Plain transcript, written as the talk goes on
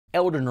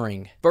Elden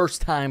Ring.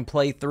 First time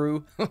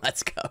playthrough.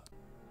 Let's go.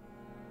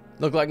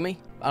 Look like me?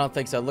 I don't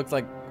think so. Looks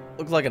like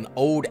an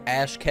old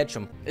Ash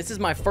Ketchum. This is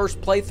my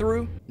first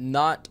playthrough.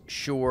 Not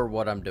sure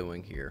what I'm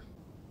doing here.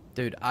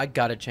 Dude, I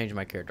gotta change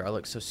my character. I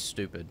look so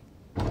stupid.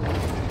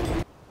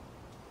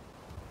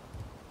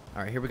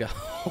 Alright, here we go.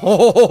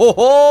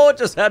 Oh,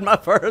 just had my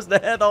first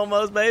death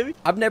almost, baby.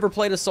 I've never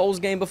played a Souls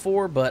game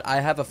before, but I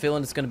have a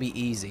feeling it's gonna be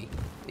easy.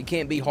 It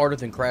can't be harder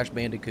than Crash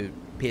Bandicoot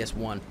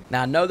PS1.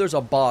 Now, I know there's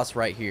a boss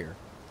right here.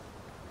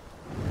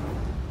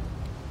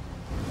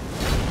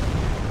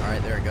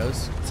 Alright, there it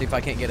goes. Let's see if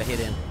I can't get a hit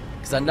in.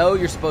 Because I know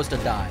you're supposed to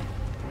die.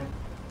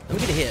 Let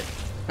me get a hit.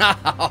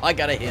 I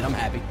got a hit. I'm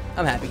happy.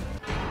 I'm happy.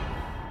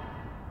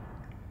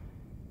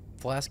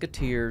 Flask of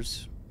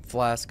Tears.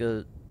 Flask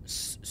of...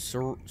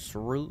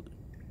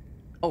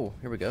 Oh,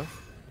 here we go.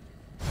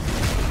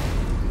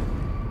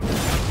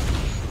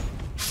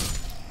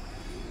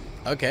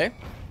 Okay.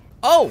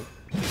 Oh!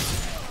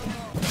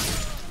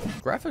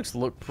 Graphics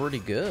look pretty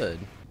good.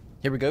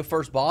 Here we go,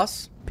 first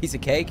boss. Piece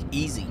of cake.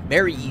 Easy.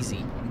 Very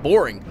easy.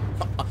 Boring.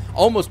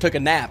 Almost took a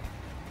nap.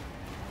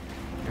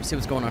 Let's see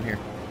what's going on here.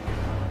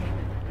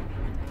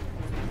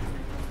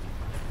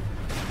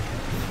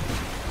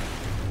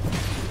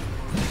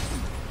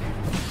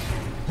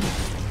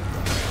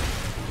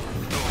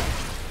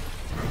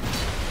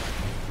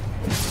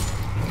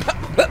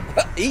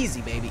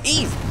 Easy, baby.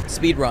 Easy.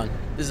 Speed run.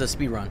 This is a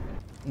speed run.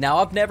 Now,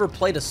 I've never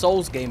played a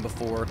Souls game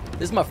before.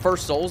 This is my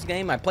first Souls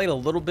game. I played a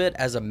little bit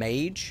as a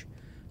mage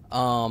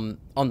on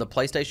the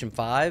PlayStation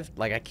 5.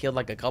 Like, I killed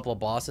like a couple of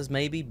bosses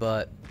maybe,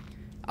 but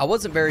I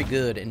wasn't very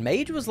good. And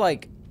mage was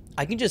like,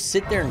 I can just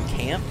sit there and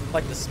camp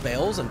like the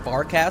spells and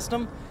farcast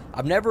them.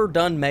 I've never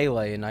done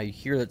melee, and I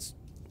hear that's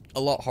a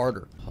lot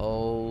harder.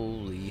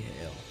 Holy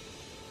hell.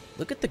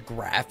 Look at the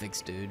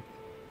graphics, dude.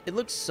 It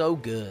looks so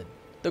good.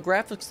 The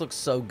graphics look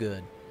so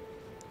good.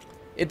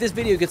 If this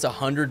video gets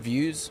 100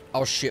 views,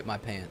 I'll shit my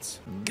pants.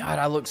 God,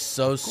 I look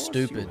so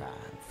stupid.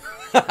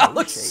 I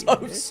look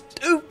so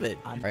stupid.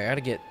 All right, I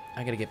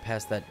gotta get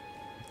past that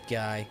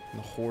guy and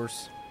the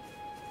horse.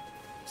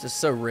 This is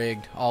so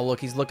rigged. Oh, look,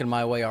 he's looking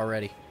my way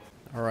already.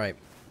 All right.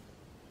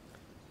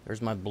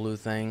 There's my blue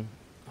thing.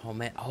 Oh,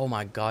 man. Oh,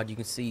 my God. You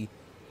can see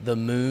the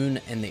moon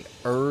and the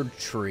Erd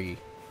tree.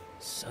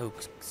 So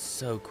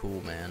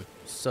cool, man.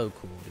 So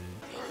cool,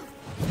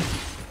 dude.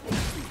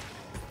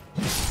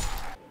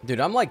 Dude,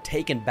 I'm like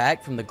taken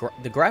back from the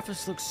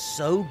graphics look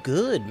so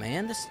good,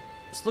 man. This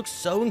looks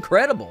so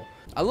incredible.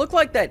 I look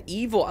like the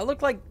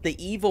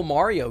evil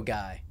Mario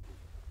guy.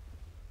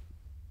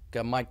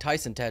 Got Mike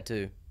Tyson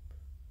tattoo.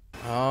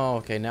 Oh,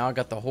 okay, now I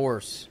got the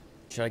horse.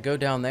 Should I go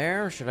down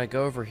there or should I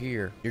go over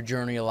here? Your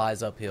journey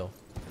lies uphill.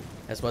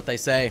 That's what they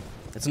say.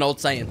 It's an old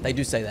saying. They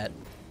do say that.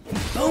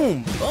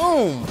 Boom,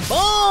 boom,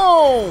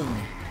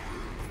 boom!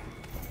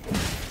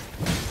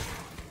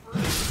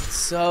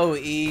 So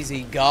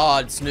easy.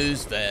 God,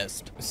 snooze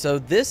fest. So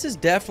this is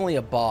definitely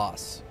a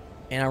boss.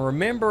 And I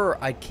remember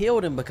I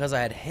killed him because I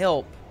had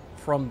help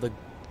from the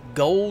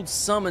gold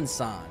summon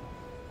sign.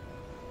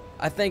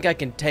 I think I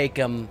can take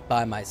him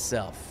by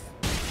myself.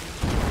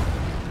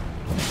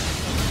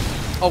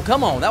 Oh,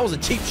 come on. That was a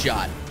cheap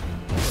shot.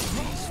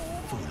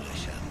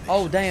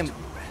 Oh, damn.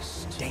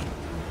 Damn.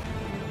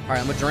 All right,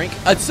 I'm gonna drink.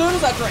 As soon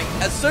as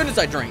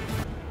I drink.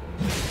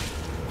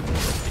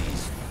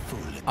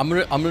 I'm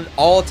gonna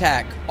all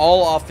attack,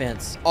 all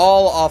offense,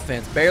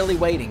 barely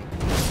waiting.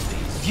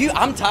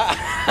 I'm tired.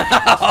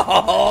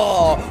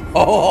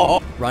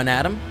 Run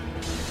at him.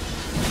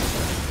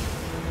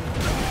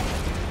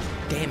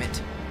 Damn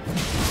it.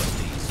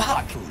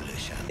 Fuck.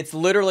 It's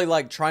literally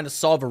like trying to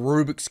solve a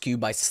Rubik's Cube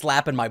by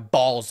slapping my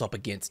balls up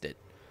against it.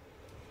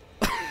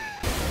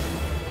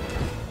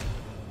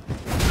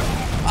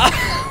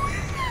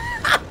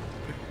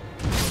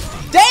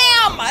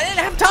 Damn, I didn't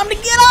have time to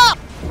get up.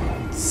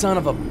 Son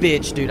of a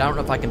bitch, dude. I don't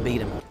know if I can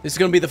beat him. This is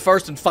gonna be the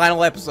first and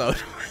final episode.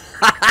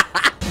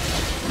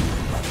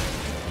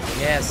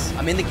 Yes,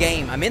 I'm in the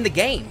game. I'm in the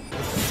game.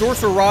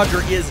 Sorcerer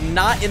Roger is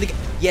not in the game.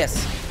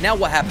 Yes. Now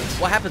what happens?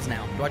 What happens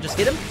now? Do I just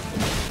hit him?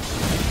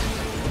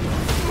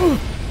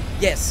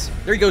 Yes.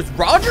 There he goes.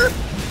 Roger?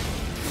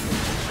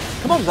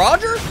 Come on,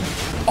 Roger.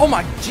 Oh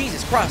my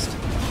Jesus Christ.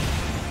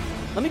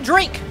 Let me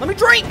drink. Let me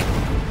drink.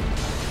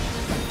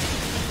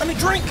 Let me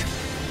drink.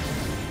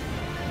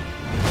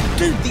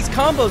 Dude, these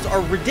combos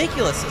are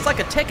ridiculous. It's like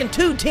a Tekken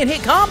 2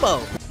 10-hit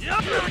combo.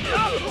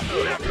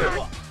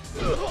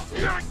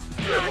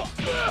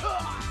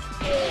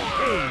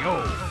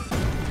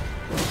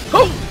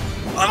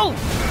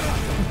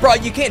 Oh! Bro,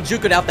 you can't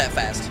juke it out that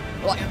fast.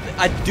 Like,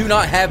 I do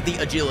not have the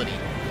agility.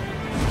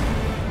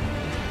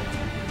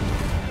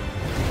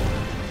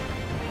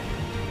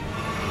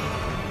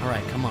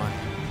 Alright, come on.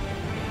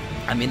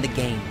 I'm in the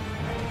game.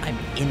 I'm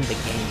in the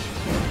game.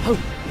 Oh!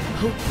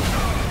 Oh!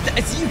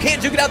 You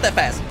can't juke it out that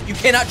fast. You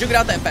cannot juke it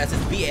out that fast.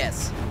 It's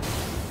BS.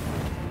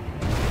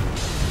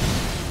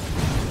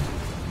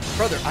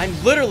 Brother, I'm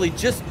literally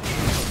just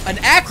an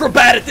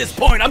acrobat at this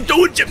point. I'm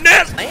doing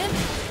gymnastics, man.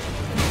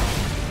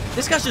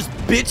 This guy's just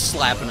bitch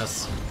slapping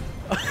us.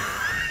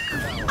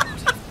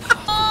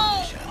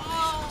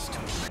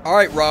 All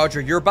right,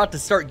 Roger, you're about to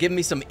start giving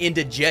me some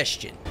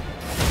indigestion.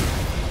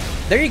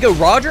 There you go,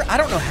 Roger. I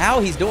don't know how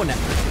he's doing that.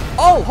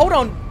 Oh, hold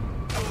on.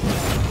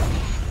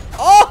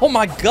 Oh,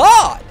 my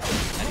God.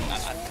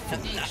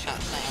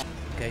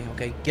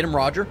 Okay. Get him,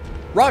 Roger.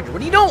 Roger,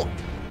 what are you doing?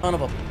 Son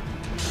of a...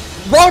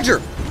 Roger!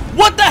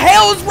 What the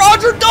hell is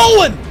Roger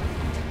doing?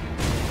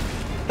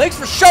 Thanks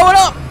for showing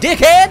up,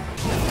 dickhead.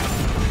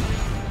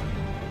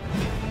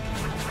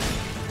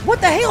 What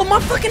the hell?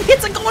 My fucking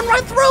hits are going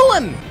right through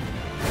him.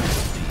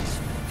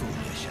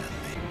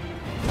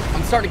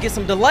 I'm starting to get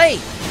some delay.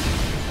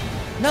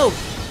 No.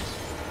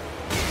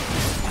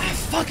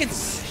 Fucking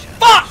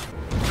fuck!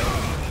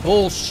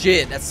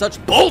 Bullshit. That's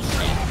such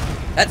bullshit.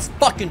 That's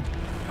fucking...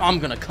 I'm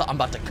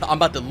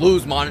about to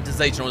lose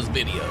monetization on this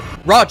video.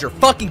 Roger,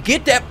 fucking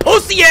get that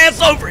pussy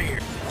ass over here.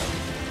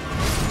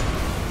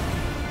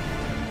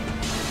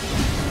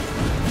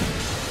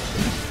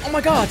 Oh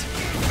my God.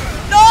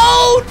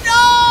 No!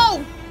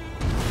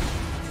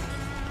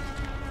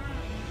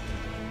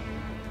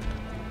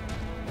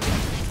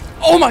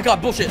 Oh my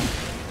God, bullshit. No!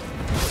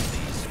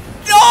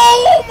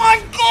 Oh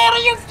my God, are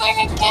you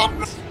fucking kidding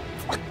me?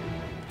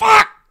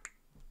 Fuck!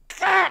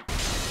 God!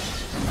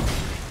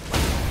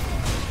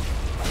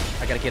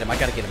 I gotta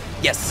get him.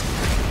 Yes!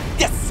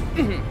 Yes!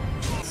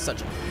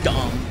 Such a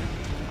dumb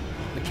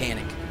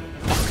mechanic.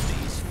 Fuck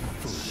these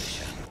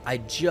foolish. I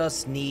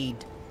just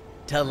need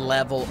to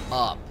level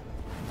up.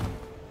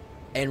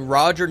 And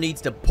Roger needs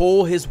to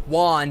pull his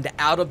wand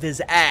out of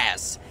his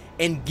ass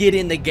and get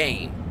in the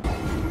game.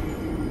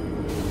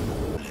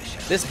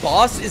 This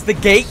boss is the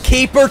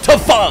gatekeeper to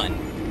fun.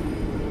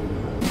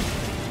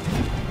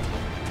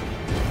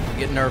 I'm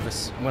getting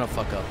nervous. I'm gonna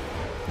fuck up.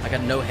 I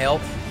got no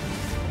health.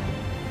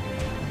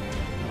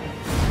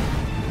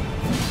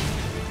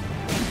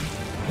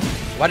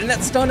 Why didn't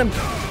that stun him?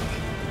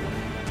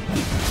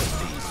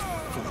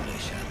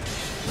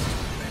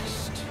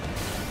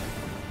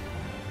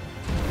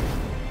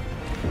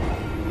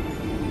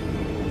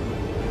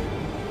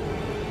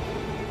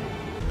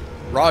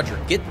 Roger,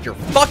 get your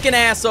fucking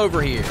ass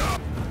over here.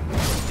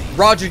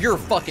 Roger, you're a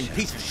fucking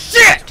piece of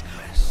shit!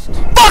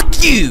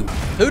 Fuck you!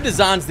 Who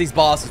designs these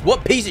bosses?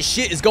 What piece of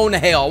shit is going to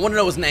hell? I want to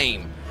know his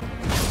name.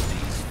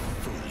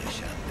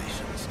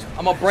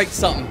 I'm gonna break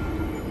something.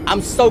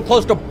 I'm so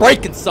close to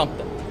breaking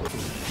something.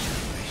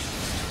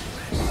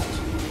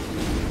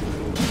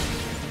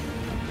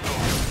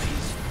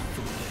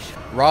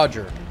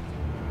 Roger,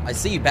 I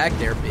see you back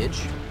there,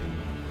 bitch.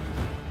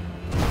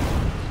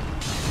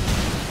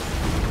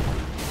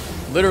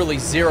 Literally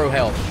 0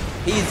 health.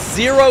 He's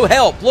 0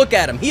 health. Look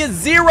at him. He is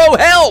 0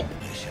 health.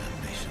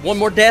 One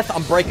more death,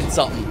 I'm breaking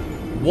something.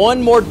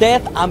 One more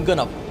death, I'm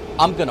gonna.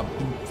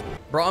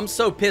 Bro, I'm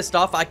so pissed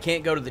off I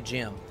can't go to the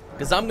gym.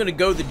 Because I'm gonna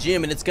go to the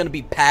gym and it's gonna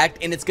be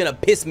packed and it's gonna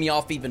piss me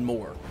off even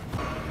more.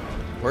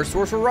 Where's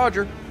Sorcerer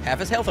Roger? Half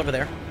his health over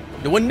there.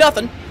 Doing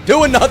nothing.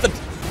 Doing nothing.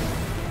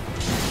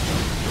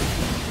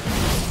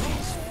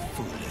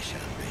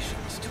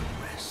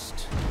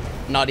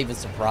 Not even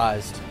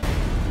surprised.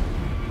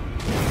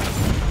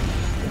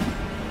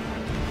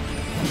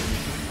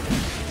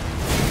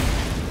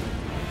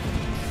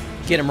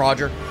 Get him,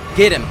 Roger.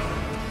 Get him.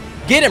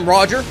 Get him,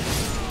 Roger.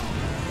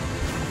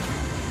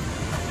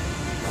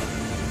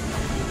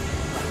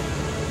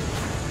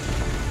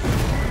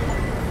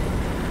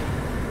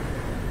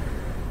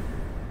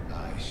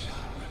 I shall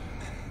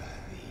remember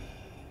thee,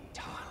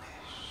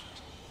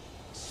 tarnished,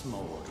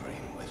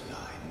 smoldering with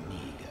thy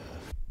meager.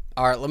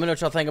 All right, let me know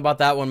what y'all think about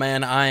that one,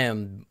 man.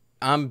 I'm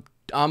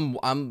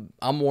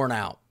worn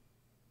out.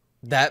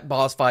 That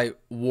boss fight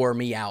wore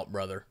me out,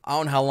 brother. I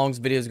don't know how long this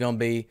video is gonna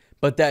be,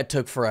 but that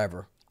took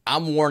forever.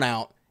 I'm worn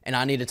out and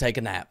I need to take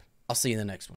a nap. I'll see you in the next one.